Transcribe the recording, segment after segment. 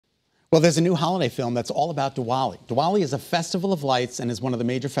Well, there's a new holiday film that's all about Diwali. Diwali is a festival of lights and is one of the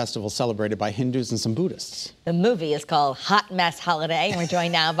major festivals celebrated by Hindus and some Buddhists. The movie is called Hot Mess Holiday, and we're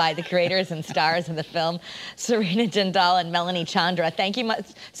joined now by the creators and stars of the film, Surina, Jindal, and Melanie, Chandra. Thank you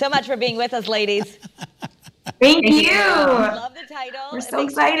so much for being with us, ladies. Thank you. I love the title. We're so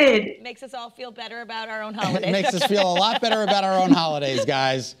excited. It makes us all feel better about our own holidays. It makes us feel a lot better about our own holidays,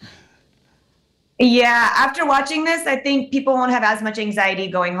 guys. Yeah, after watching this, I think people won't have as much anxiety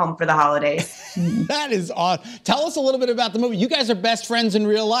going home for the holidays. That is awesome. Tell us a little bit about the movie. You guys are best friends in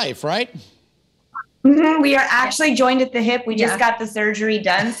real life, right? Mm-hmm. We are actually joined at the hip. We just got the surgery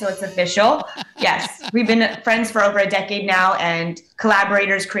done, so it's official. Yes, we've been friends for over a decade now and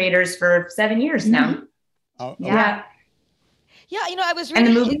collaborators, creators for 7 years now. Oh, yeah. Yeah, you know, I was And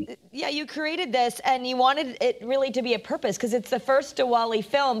the really, movie? yeah, you created this and you wanted it really to be a purpose because it's the first Diwali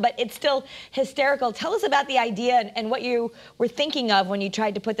film, but it's still hysterical. Tell us about the idea and what you were thinking of when you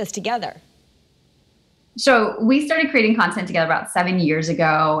tried to put this together. So we started creating content together about 7 years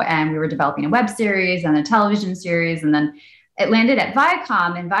ago, and we were developing a web series and a television series, and then it landed at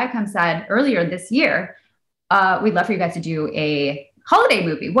Viacom, and Viacom said earlier this year, we'd love for you guys to do a holiday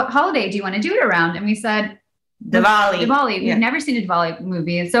movie. What holiday do you want to do it around? And we said, Diwali. Diwali. Yeah. We've never seen a Diwali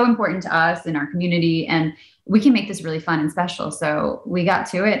movie. It's so important to us in our community, and we can make this really fun and special. So we got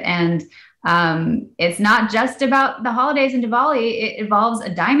to it, and it's not just about the holidays and Diwali. It involves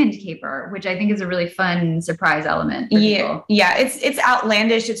a diamond caper, which I think is a really fun surprise element for people. Yeah, it's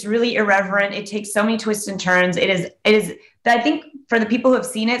outlandish. It's really irreverent. It takes so many twists and turns. It is. I think for the people who have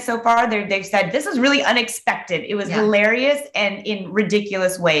seen it so far, they've said this was really unexpected. It was hilarious and in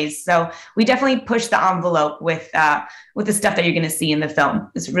ridiculous ways. So we definitely pushed the envelope with the stuff that you're going to see in the film.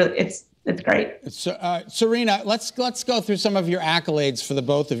 It's great. So, Surina, let's go through some of your accolades for the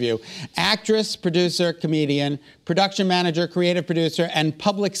both of you. Actress, producer, comedian, production manager, creative producer, and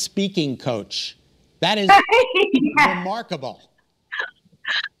public speaking coach. That is remarkable.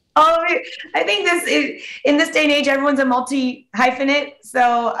 Oh, I think in this day and age, everyone's a multi-hyphenate.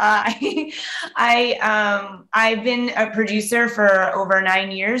 So I've been a producer for over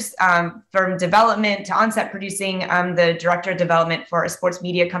 9 years, from development to on-set producing. I'm the director of development for a sports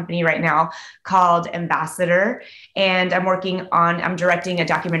media company right now called Ambassador. And I'm directing a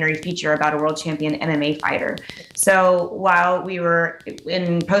documentary feature about a world champion MMA fighter. So while we were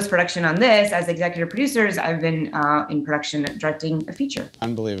in post-production on this as executive producers, I've been in production directing a feature.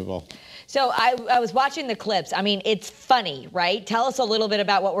 Unbelievable. So I was watching the clips. I mean, it's funny, right? Tell us a little bit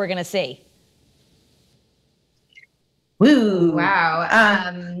about what we're going to see. Woo. Wow.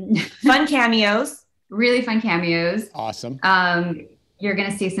 Fun cameos. Really fun cameos. Awesome. You're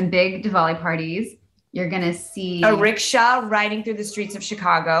going to see some big Diwali parties. You're going to see a rickshaw riding through the streets of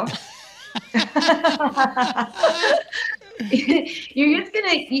Chicago. You're just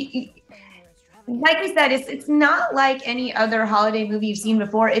going to... Like we said, it's not like any other holiday movie you've seen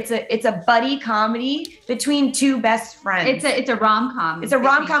before. It's a buddy comedy between two best friends. It's a rom-com. It's a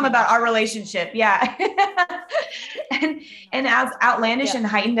rom-com about our relationship. Yeah. and as outlandish and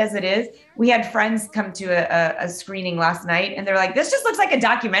heightened as it is, we had friends come to a screening last night, and they're like, "This just looks like a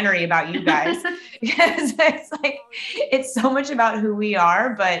documentary about you guys." Because it's so much about who we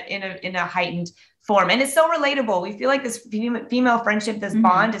are, but in a heightened form. And it's so relatable. We feel like this female friendship, this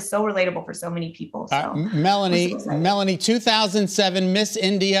bond is so relatable for so many people. So Melanie, 2007 Miss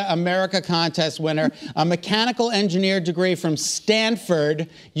India America contest winner, a mechanical engineer degree from Stanford,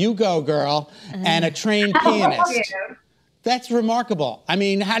 you go girl, and a trained pianist. That's remarkable. I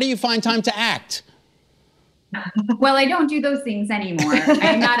mean, how do you find time to act? Well, I don't do those things anymore.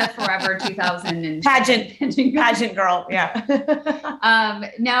 I'm not a forever 2000 pageant girl. Yeah.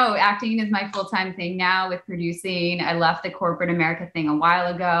 No, acting is my full-time thing now with producing. I left the corporate America thing a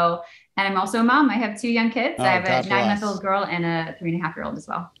while ago. And I'm also a mom. I have 2 young kids. I have a 9-month-old girl and a 3.5-year-old as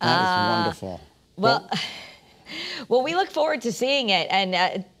well. That is wonderful. Well, we look forward to seeing it. And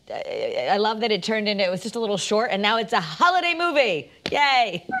I love that it turned into, it was just a little short, and now it's a holiday movie.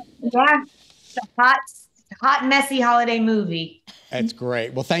 Yay. Yeah. It's a hot, messy holiday movie. That's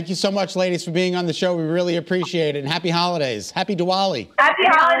great. Well, thank you so much, ladies, for being on the show. We really appreciate it. And happy holidays. Happy Diwali. Happy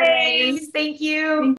holidays. Thank you.